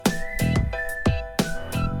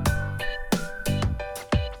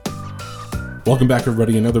Welcome back,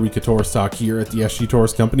 everybody. Another week of Taurus Talk here at the SG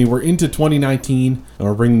Taurus Company. We're into 2019, and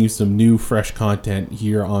we're bringing you some new, fresh content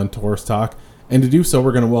here on Taurus Talk. And to do so,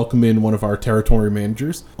 we're going to welcome in one of our territory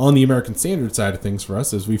managers on the American Standard side of things for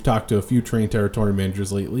us, as we've talked to a few trained territory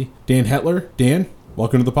managers lately. Dan Hetler. Dan,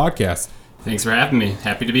 welcome to the podcast. Thanks for having me.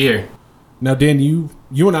 Happy to be here. Now, Dan, you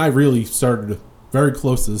and I really started very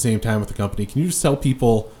close to the same time with the company. Can you just tell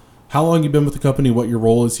people how long you've been with the company, what your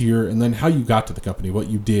role is here, and then how you got to the company, what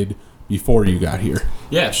you did before you got here?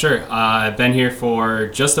 Yeah, sure. I've been here for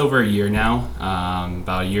just over a year now,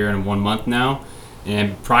 about a year and 1 month now.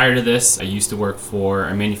 And prior to this, I used to work for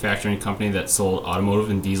a manufacturing company that sold automotive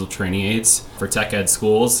and diesel training aids for tech ed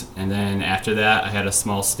schools. And then after that, I had a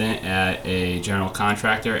small stint at a general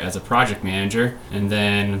contractor as a project manager. And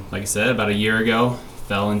then, like I said, about a year ago,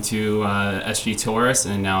 fell into SG Taurus,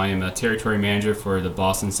 and now I am a territory manager for the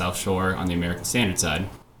Boston South Shore on the American Standard side.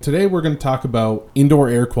 Today we're going to talk about indoor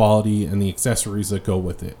air quality and the accessories that go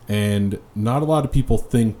with it. And not a lot of people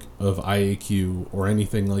think of IAQ or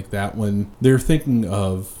anything like that when they're thinking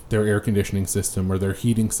of their air conditioning system or their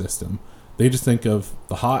heating system. They just think of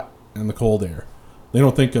the hot and the cold air. They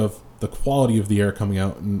don't think of the quality of the air coming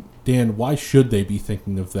out. And Dan, why should they be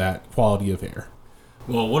thinking of that quality of air?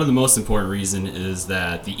 Well, one of the most important reasons is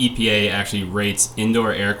that the EPA actually rates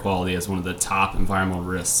indoor air quality as one of the top environmental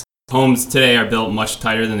risks. Homes today are built much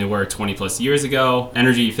tighter than they were 20 plus years ago.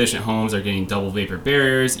 Energy efficient homes are getting double vapor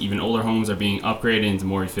barriers. Even older homes are being upgraded into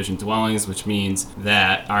more efficient dwellings, which means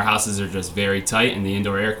that our houses are just very tight and the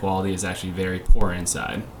indoor air quality is actually very poor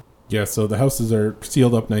inside. Yeah, so the houses are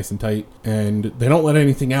sealed up nice and tight and they don't let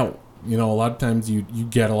anything out. You know, a lot of times you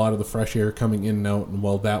get a lot of the fresh air coming in and out, and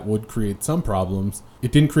while that would create some problems,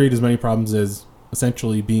 it didn't create as many problems as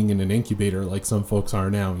essentially being in an incubator like some folks are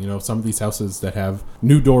now. You know, some of these houses that have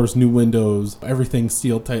new doors, new windows, everything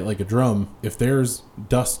sealed tight like a drum, if there's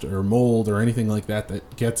dust or mold or anything like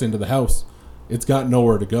that gets into the house, it's got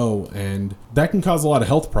nowhere to go, and that can cause a lot of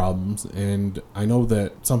health problems. And I know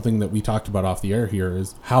that something that we talked about off the air here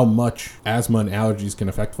is how much asthma and allergies can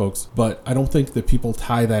affect folks, but I don't think that people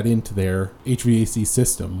tie that into their HVAC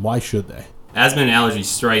system. Why should they? Asthma and allergies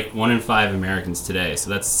strike 1 in 5 Americans today, so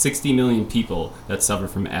that's 60 million people that suffer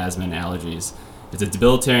from asthma and allergies. It's a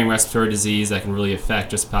debilitating respiratory disease that can really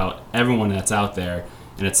affect just about everyone that's out there,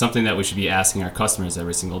 and it's something that we should be asking our customers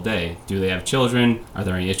every single day. Do they have children? Are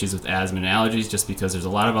there any issues with asthma and allergies? Just because there's a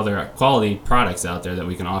lot of other quality products out there that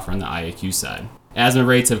we can offer on the IAQ side. Asthma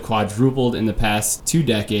rates have quadrupled in the past 2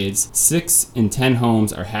 decades. 6 in 10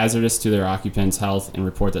 homes are hazardous to their occupants' health and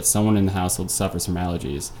report that someone in the household suffers from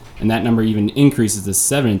allergies. And that number even increases to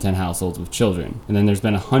 7 in 10 households with children. And then there's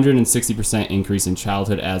been a 160% increase in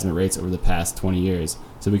childhood asthma rates over the past 20 years.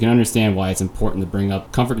 So we can understand why it's important to bring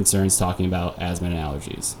up comfort concerns talking about asthma and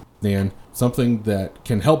allergies. Dan, something that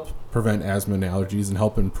can help prevent asthma and allergies and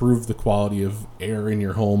help improve the quality of air in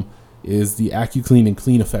your home is the AccuClean and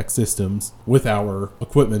Clean Effects systems with our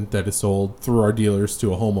equipment that is sold through our dealers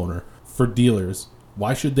to a homeowner. For dealers,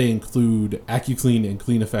 why should they include AccuClean and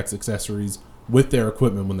Clean Effects accessories with their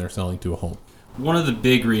equipment when they're selling to a home? One of the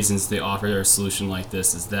big reasons they offer a solution like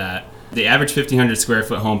this is that the average 1,500 square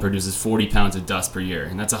foot home produces 40 pounds of dust per year.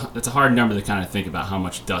 And that's a hard number to kind of think about how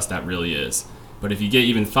much dust that really is. But if you get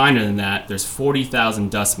even finer than that, there's 40,000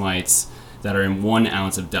 dust mites that are in 1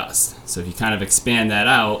 ounce of dust. So if you kind of expand that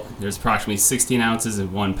out, there's approximately 16 ounces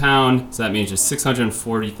in 1 pound. So that means there's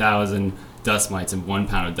 640,000 dust mites in 1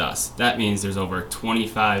 pound of dust. That means there's over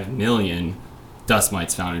 25 million dust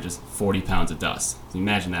mites found in just 40 pounds of dust. So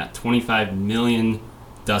imagine that, 25 million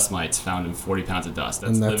dust mites found in 40 pounds of dust.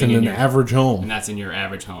 That's living in an average home. And that's in your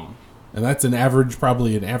average home. And that's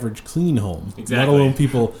probably an average clean home. Exactly. Let alone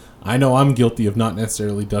people, I know I'm guilty of not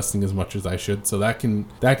necessarily dusting as much as I should, so that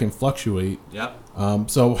can fluctuate. Yep.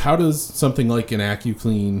 So how does something like an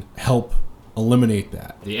AccuClean help eliminate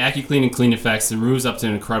that? The AccuClean and Clean Effects removes up to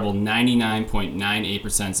an incredible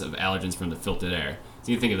 99.98% of allergens from the filtered air.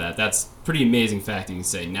 So you think of that. That's a pretty amazing fact. You can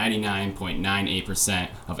say 99.98%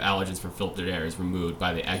 of allergens from filtered air is removed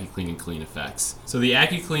by the AccuClean and Clean Effects. So the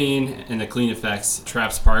AccuClean and the Clean Effects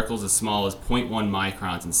traps particles as small as 0.1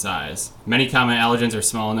 microns in size. Many common allergens are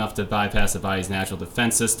small enough to bypass the body's natural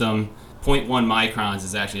defense system. 0.1 microns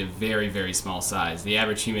is actually a very, very small size. The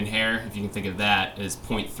average human hair, if you can think of that, is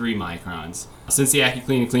 0.3 microns. Since the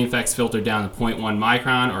AccuClean and Clean Effects filter down to 0.1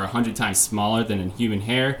 micron, or 100 times smaller than in human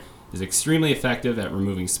hair, is extremely effective at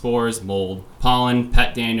removing spores, mold, pollen,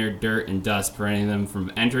 pet dander, dirt, and dust, preventing them from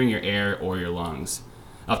entering your air or your lungs.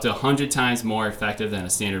 Up to 100 times more effective than a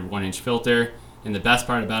standard 1-inch filter. And the best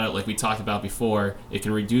part about it, like we talked about before, it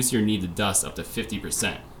can reduce your need to dust up to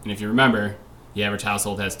 50%. And if you remember, the average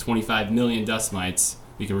household has 25 million dust mites,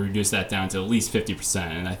 we can reduce that down to at least 50%,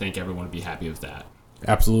 and I think everyone would be happy with that.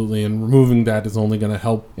 Absolutely, and removing that is only going to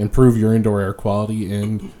help improve your indoor air quality,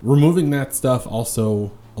 and removing that stuff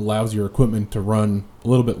also allows your equipment to run a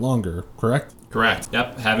little bit longer, correct? Correct.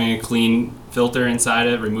 Yep. Having a clean filter inside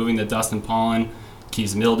it, removing the dust and pollen,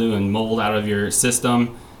 keeps mildew and mold out of your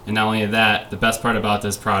system. And not only that, the best part about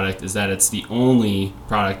this product is that it's the only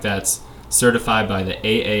product that's certified by the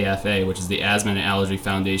AAFA, which is the Asthma and Allergy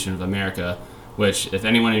Foundation of America, which if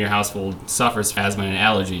anyone in your household suffers from asthma and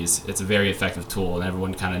allergies, it's a very effective tool, and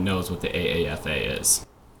everyone kind of knows what the AAFA is.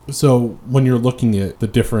 So when you're looking at the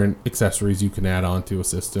different accessories you can add onto a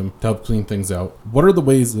system to help clean things out, what are the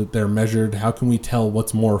ways that they're measured? How can we tell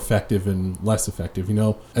what's more effective and less effective? You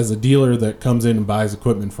know, as a dealer that comes in and buys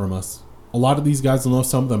equipment from us, a lot of these guys will know,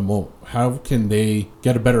 some of them won't. How can they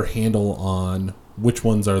get a better handle on which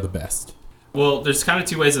ones are the best? Well, there's kind of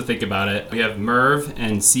two ways to think about it. We have MERV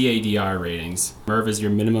and CADR ratings. MERV is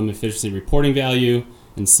your minimum efficiency reporting value,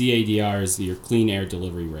 and CADR is your clean air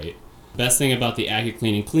delivery rate. The best thing about the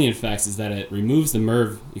AccuClean and Clean Effects is that it removes the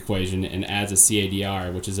MERV equation and adds a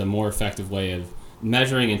CADR, which is a more effective way of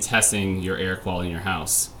measuring and testing your air quality in your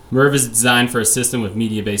house. MERV is designed for a system with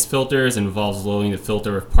media-based filters and involves loading the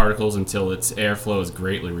filter with particles until its airflow is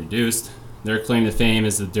greatly reduced. Their claim to fame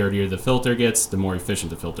is the dirtier the filter gets, the more efficient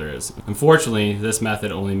the filter is. Unfortunately, this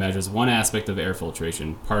method only measures one aspect of air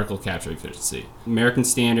filtration, particle capture efficiency. American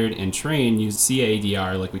Standard and Trane use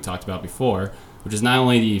CADR like we talked about before, which is not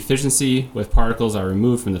only the efficiency with particles are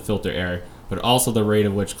removed from the filter air, but also the rate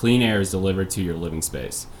at which clean air is delivered to your living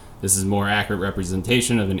space. This is a more accurate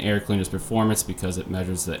representation of an air cleaner's performance because it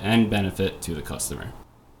measures the end benefit to the customer.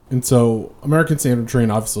 And so American Standard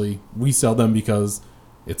Trane, obviously, we sell them because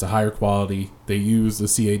it's a higher quality. They use the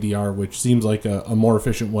CADR, which seems like a more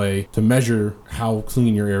efficient way to measure how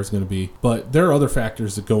clean your air is going to be. But there are other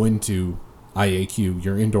factors that go into IAQ,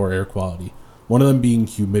 your indoor air quality. One of them being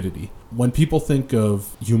humidity. When people think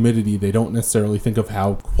of humidity, they don't necessarily think of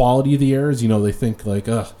how quality the air is. You know, they think like,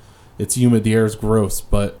 it's humid, the air is gross.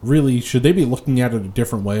 But really, should they be looking at it a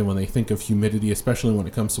different way when they think of humidity, especially when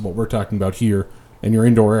it comes to what we're talking about here, and your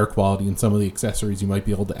indoor air quality and some of the accessories you might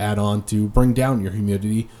be able to add on to bring down your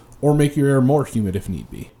humidity or make your air more humid if need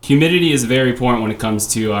be? Humidity is very important when it comes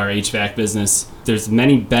to our HVAC business. There's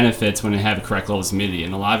many benefits when you have a correct level of humidity,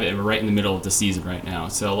 and a lot of it we're right in the middle of the season right now.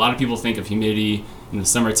 So a lot of people think of humidity in the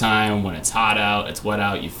summertime when it's hot out, it's wet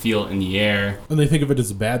out, you feel it in the air. And they think of it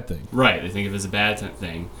as a bad thing. Right, they think of it as a bad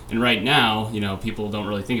thing. And right now, you know, people don't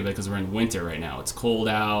really think of it because we're in winter right now. It's cold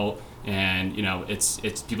out. And you know, it's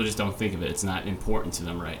people just don't think of it. It's not important to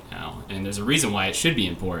them right now, and there's a reason why it should be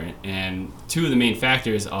important. And two of the main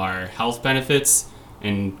factors are health benefits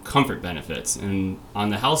and comfort benefits. And on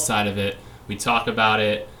the health side of it, we talk about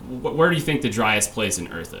it. Where do you think the driest place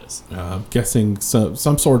in Earth is? I'm guessing some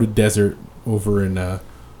sort of desert over in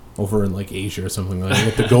like Asia or something like that.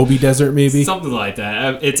 Like the Gobi Desert, maybe. Something like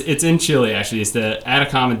that. It's in Chile actually. It's the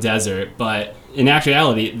Atacama Desert, but in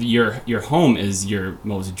actuality, your home is your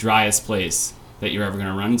most driest place that you're ever going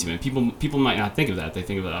to run into. And people might not think of that. They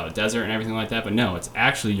think of a desert and everything like that, but no, it's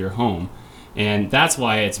actually your home. And that's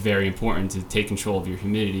why it's very important to take control of your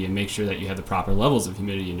humidity and make sure that you have the proper levels of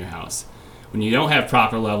humidity in your house. When you don't have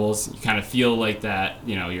proper levels, you kind of feel like that,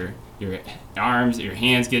 you know, your arms, your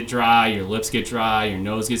hands get dry, your lips get dry, your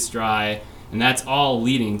nose gets dry, and that's all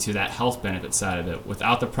leading to that health benefit side of it.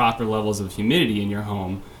 Without the proper levels of humidity in your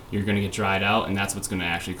home, you're going to get dried out, and that's what's going to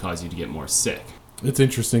actually cause you to get more sick. It's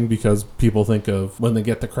interesting because people think of when they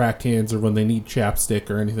get the cracked hands or when they need chapstick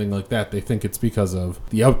or anything like that, they think it's because of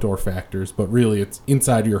the outdoor factors, but really it's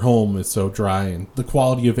inside your home is so dry and the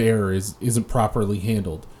quality of air isn't properly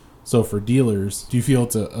handled. So for dealers, do you feel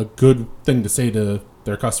it's a good thing to say to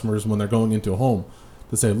their customers when they're going into a home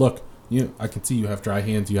to say, look, I can see you have dry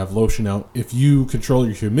hands, you have lotion out. If you control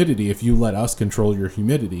your humidity, if you let us control your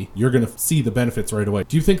humidity, you're going to see the benefits right away.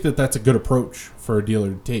 Do you think that that's a good approach for a dealer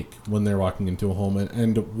to take when they're walking into a home?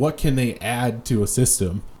 And what can they add to a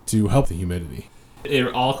system to help the humidity? It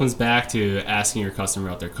all comes back to asking your customer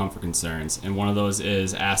about their comfort concerns. And one of those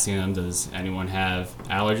is asking them, does anyone have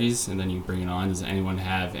allergies? And then you bring it on, does anyone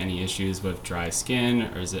have any issues with dry skin?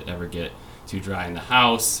 Or does it ever get too dry in the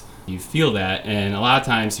house? You feel that, and a lot of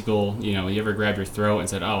times people, you ever grab your throat and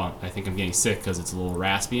said, oh, I think I'm getting sick because it's a little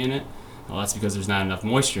raspy in it. Well, that's because there's not enough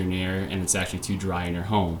moisture in the air and it's actually too dry in your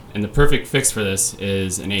home. And the perfect fix for this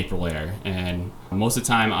is an Aprilaire. And most of the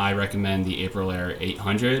time I recommend the Aprilaire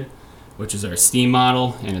 800, which is our steam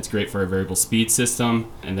model, and it's great for a variable speed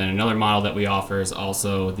system. And then another model that we offer is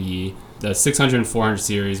also the 600 and 400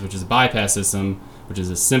 series, which is a bypass system, which is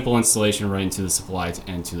a simple installation right into the supply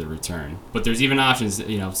and to the return. But there's even options,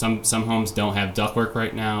 some homes don't have ductwork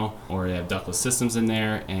right now, or they have ductless systems in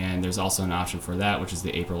there, and there's also an option for that, which is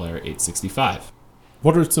the Aprilaire 865.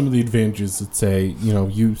 What are some of the advantages that say,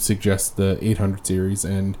 you suggest the 800 series,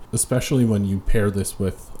 and especially when you pair this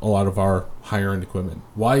with a lot of our higher end equipment?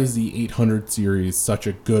 Why is the 800 series such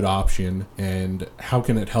a good option, and how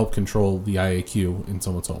can it help control the IAQ in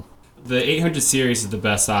someone's home? The 800 series is the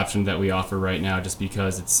best option that we offer right now, just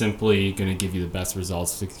because it's simply going to give you the best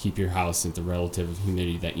results to keep your house at the relative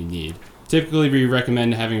humidity that you need. Typically, we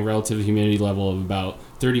recommend having a relative humidity level of about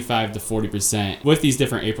 35 to 40%. With these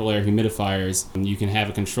different Aprilaire humidifiers, you can have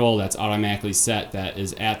a control that's automatically set that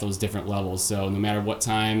is at those different levels. So no matter what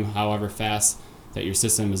time, however fast that your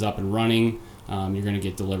system is up and running, you're going to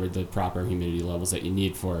get delivered the proper humidity levels that you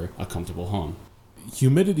need for a comfortable home.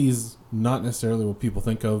 Humidity is not necessarily what people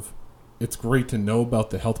think of. It's great to know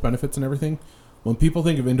about the health benefits and everything. When people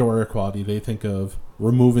think of indoor air quality, they think of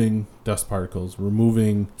removing dust particles,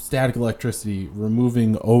 removing static electricity,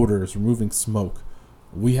 removing odors, removing smoke.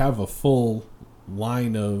 We have a full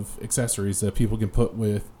line of accessories that people can put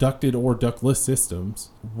with ducted or ductless systems.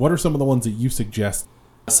 What are some of the ones that you suggest?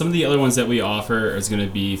 Some of the other ones that we offer is going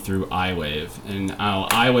to be through iWave. And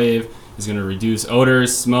iWave is going to reduce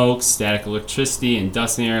odors, smoke, static electricity, and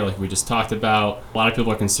dust in the air like we just talked about. A lot of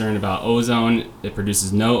people are concerned about ozone. It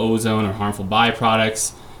produces no ozone or harmful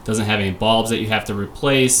byproducts. It doesn't have any bulbs that you have to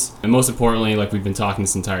replace. And most importantly, like we've been talking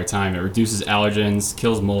this entire time, it reduces allergens,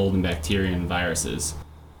 kills mold and bacteria and viruses.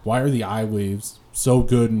 Why are the iWaves so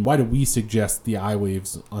good, and why do we suggest the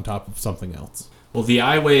iWaves on top of something else? Well, the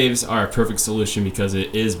iWaves are a perfect solution because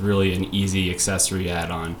it is really an easy accessory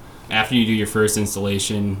add-on. After you do your first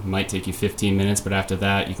installation, it might take you 15 minutes, but after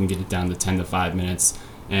that, you can get it down to 10 to 5 minutes.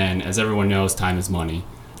 And as everyone knows, time is money.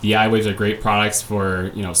 The iWaves are great products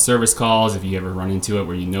for, service calls if you ever run into it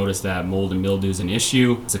where you notice that mold and mildew is an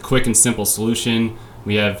issue. It's a quick and simple solution.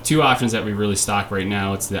 We have two options that we really stock right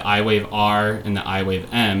now. It's the iWave R and the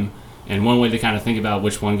iWave M. And one way to kind of think about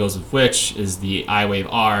which one goes with which is the iWave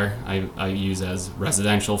R, I use as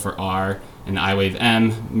residential for R, and the iWave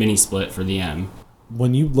M mini split for the M.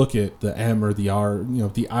 When you look at the M or the R,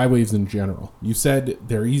 the iWaves in general, you said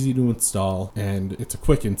they're easy to install and it's a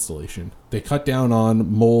quick installation. They cut down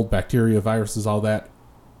on mold, bacteria, viruses, all that.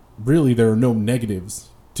 Really, there are no negatives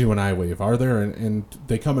to an iWave, are there? And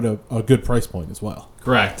they come at a good price point as well.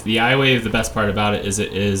 Correct. The iWave, the best part about it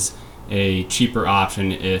is a cheaper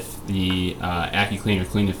option if the AccuClean or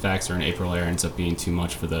Clean Effects or an Aprilaire ends up being too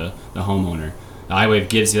much for the homeowner. The iWave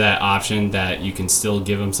gives you that option that you can still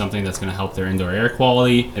give them something that's going to help their indoor air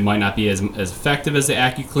quality. It might not be as effective as the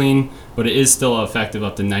AccuClean, but it is still effective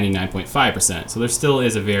up to 99.5%. So there still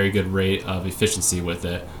is a very good rate of efficiency with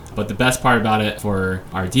it. But the best part about it for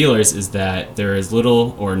our dealers is that there is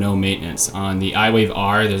little or no maintenance. On the iWave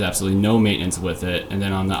R, there's absolutely no maintenance with it. And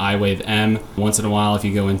then on the iWave M, once in a while, if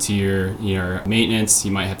you go into your maintenance,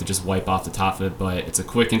 you might have to just wipe off the top of it. But it's a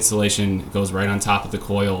quick installation. It goes right on top of the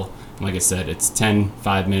coil. And like I said, it's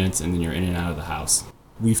 5 minutes, and then you're in and out of the house.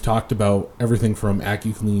 We've talked about everything from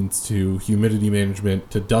AccuCleans to humidity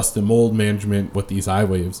management to dust and mold management with these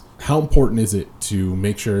iWaves. How important is it to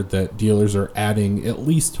make sure that dealers are adding at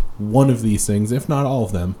least one of these things, if not all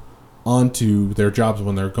of them, onto their jobs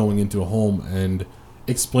when they're going into a home and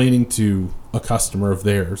explaining to a customer of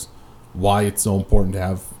theirs why it's so important to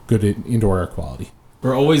have good indoor air quality?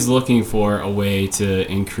 We're always looking for a way to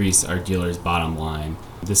increase our dealer's bottom line.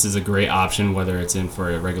 This is a great option, whether it's in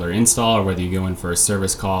for a regular install or whether you go in for a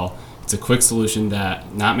service call. It's a quick solution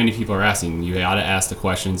that not many people are asking. You got to ask the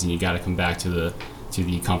questions, and you got to come back to the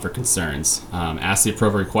comfort concerns. Ask the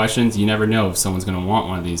appropriate questions. You never know if someone's going to want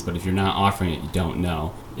one of these, but if you're not offering it, you don't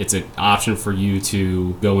know. It's an option for you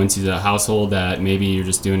to go into the household that maybe you're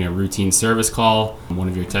just doing a routine service call. One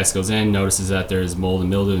of your techs goes in, notices that there's mold and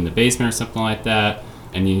mildew in the basement or something like that,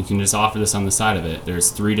 and you can just offer this on the side of it.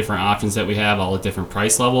 There's 3 different options that we have, all at different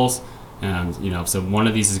price levels. So one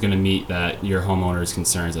of these is going to meet your homeowner's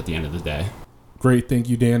concerns at the end of the day. Great, thank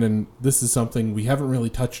you, Dan. And this is something we haven't really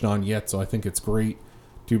touched on yet, so I think it's great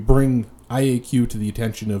to bring IAQ to the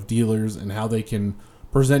attention of dealers and how they can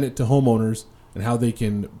present it to homeowners and how they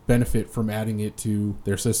can benefit from adding it to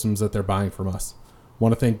their systems that they're buying from us. I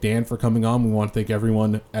want to thank Dan for coming on. We want to thank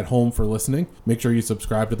everyone at home for listening. Make sure you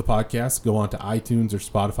subscribe to the podcast. Go on to iTunes or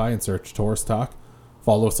Spotify and search Taurus Talk.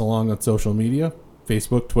 Follow us along on social media,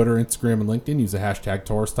 Facebook, Twitter, Instagram, and LinkedIn. Use the hashtag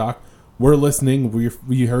Taurus Talk. We're listening.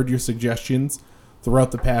 We heard your suggestions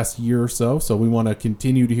throughout the past year or so we want to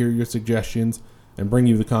continue to hear your suggestions and bring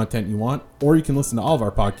you the content you want. Or you can listen to all of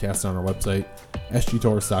our podcasts on our website,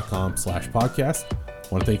 sgtaurus.com/podcast.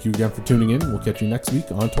 want to thank you again for tuning in. We'll catch you next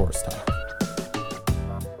week on Taurus Talk.